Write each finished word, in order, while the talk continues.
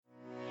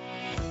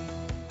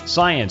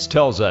Science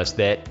tells us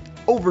that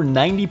over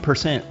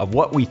 90% of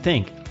what we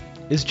think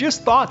is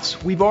just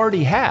thoughts we've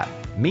already had,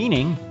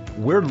 meaning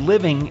we're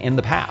living in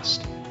the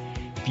past.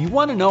 If you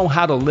want to know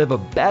how to live a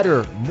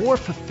better, more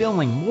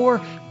fulfilling,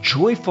 more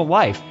joyful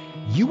life,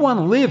 you want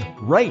to live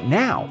right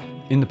now,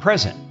 in the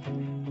present.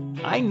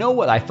 I know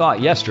what I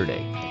thought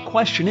yesterday. The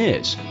question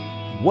is,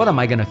 what am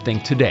I going to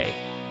think today?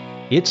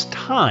 It's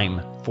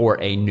time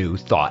for a new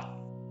thought.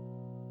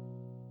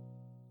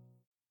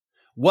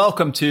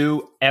 Welcome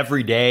to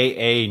Every Day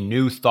a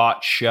New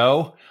Thought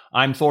show.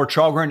 I'm Thor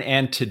Chalgren,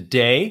 and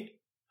today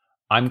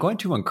I'm going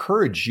to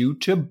encourage you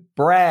to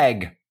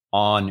brag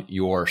on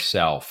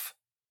yourself.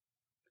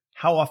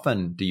 How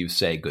often do you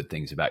say good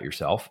things about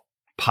yourself?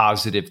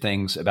 Positive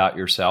things about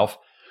yourself?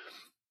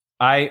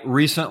 I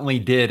recently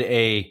did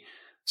a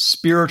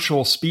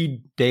spiritual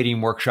speed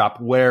dating workshop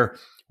where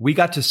we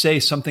got to say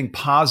something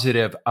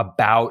positive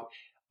about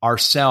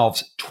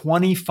ourselves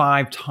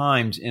 25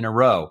 times in a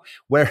row,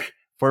 where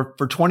for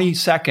 20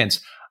 seconds,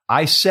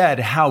 I said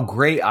how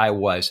great I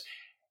was.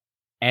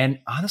 And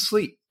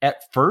honestly,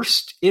 at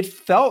first, it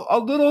felt a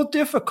little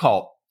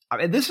difficult. I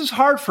mean, this is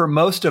hard for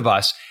most of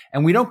us,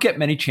 and we don't get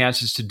many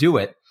chances to do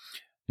it.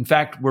 In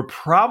fact, we're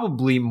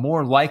probably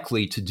more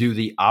likely to do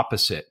the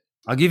opposite.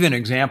 I'll give you an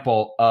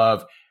example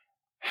of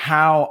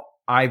how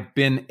I've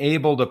been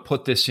able to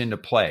put this into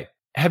play.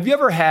 Have you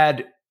ever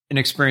had an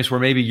experience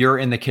where maybe you're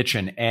in the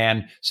kitchen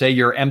and say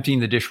you're emptying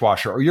the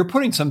dishwasher or you're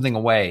putting something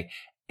away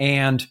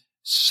and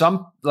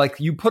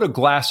you put a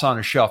glass on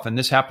a shelf, and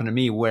this happened to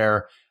me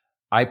where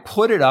I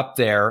put it up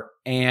there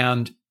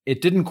and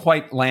it didn't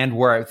quite land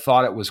where I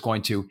thought it was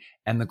going to,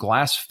 and the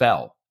glass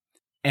fell.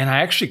 And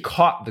I actually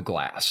caught the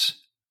glass.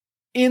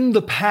 In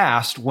the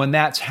past, when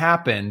that's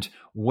happened,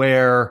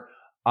 where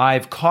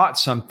I've caught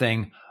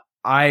something,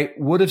 I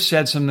would have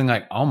said something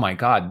like, oh my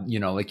God,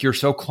 like you're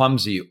so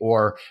clumsy,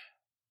 or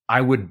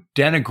I would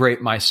denigrate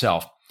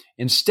myself.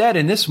 Instead,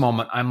 in this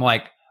moment, I'm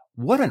like,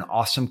 what an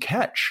awesome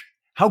catch.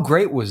 How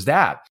great was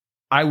that?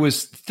 I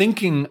was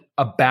thinking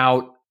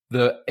about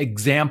the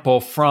example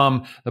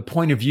from the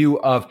point of view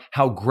of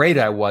how great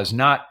I was,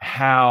 not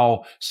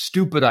how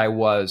stupid I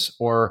was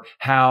or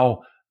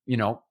how,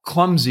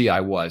 clumsy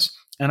I was.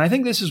 And I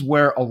think this is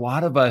where a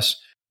lot of us,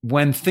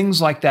 when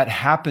things like that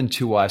happen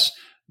to us,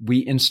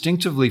 we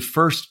instinctively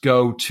first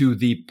go to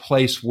the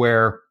place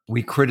where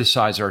we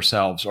criticize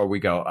ourselves, or we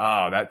go,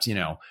 oh, that's,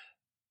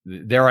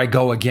 there I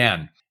go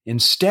again.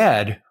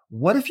 Instead,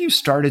 what if you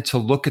started to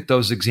look at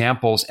those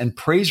examples and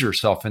praise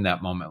yourself in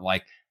that moment?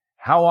 Like,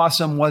 how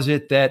awesome was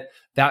it that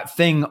that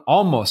thing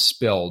almost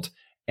spilled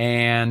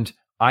and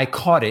I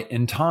caught it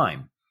in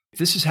time? If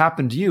this has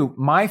happened to you,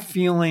 my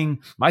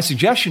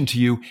suggestion to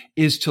you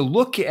is to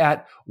look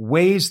at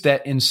ways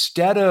that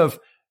instead of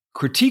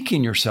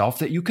critiquing yourself,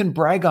 that you can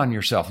brag on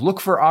yourself. Look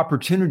for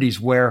opportunities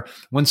where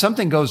when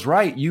something goes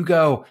right, you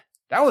go,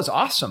 that was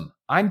awesome.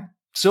 I'm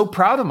so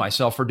proud of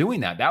myself for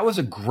doing that. That was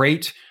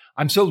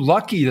I'm so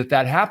lucky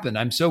that happened.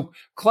 I'm so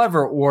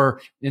clever.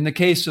 Or in the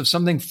case of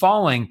something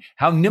falling,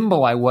 how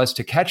nimble I was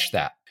to catch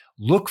that.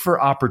 Look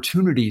for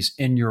opportunities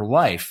in your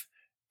life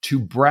to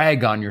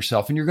brag on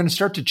yourself. And you're going to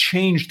start to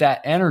change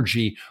that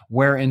energy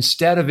where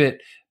instead of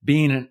it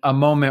being a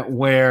moment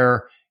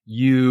where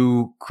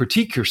you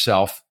critique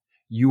yourself,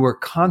 you are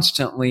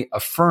constantly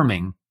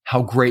affirming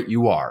how great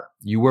you are.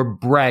 You are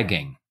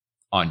bragging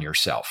on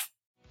yourself.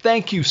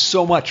 Thank you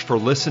so much for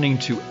listening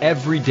to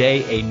Every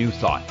Day a New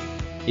Thought.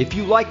 If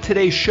you like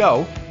today's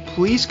show,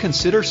 please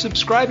consider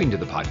subscribing to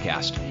the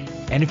podcast.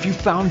 And if you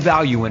found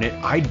value in it,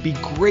 I'd be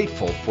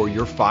grateful for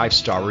your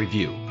 5-star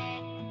review.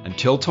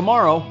 Until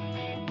tomorrow,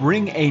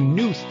 bring a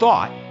new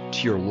thought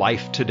to your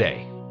life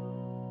today.